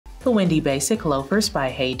The Wendy Basic loafers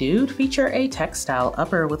by Hey Dude feature a textile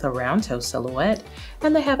upper with a round toe silhouette,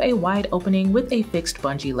 and they have a wide opening with a fixed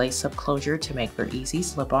bungee lace-up closure to make for easy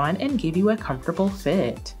slip-on and give you a comfortable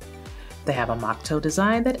fit. They have a mock toe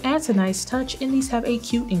design that adds a nice touch, and these have a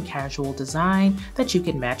cute and casual design that you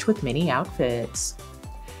can match with many outfits.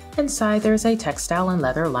 Inside, there's a textile and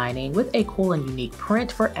leather lining with a cool and unique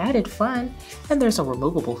print for added fun, and there's a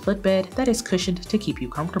removable footbed that is cushioned to keep you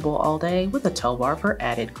comfortable all day with a toe bar for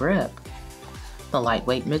added grip. The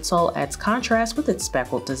lightweight midsole adds contrast with its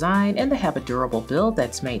speckled design, and they have a durable build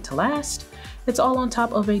that's made to last. It's all on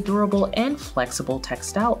top of a durable and flexible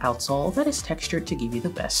textile outsole that is textured to give you the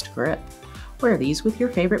best grip. Wear these with your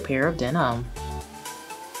favorite pair of denim.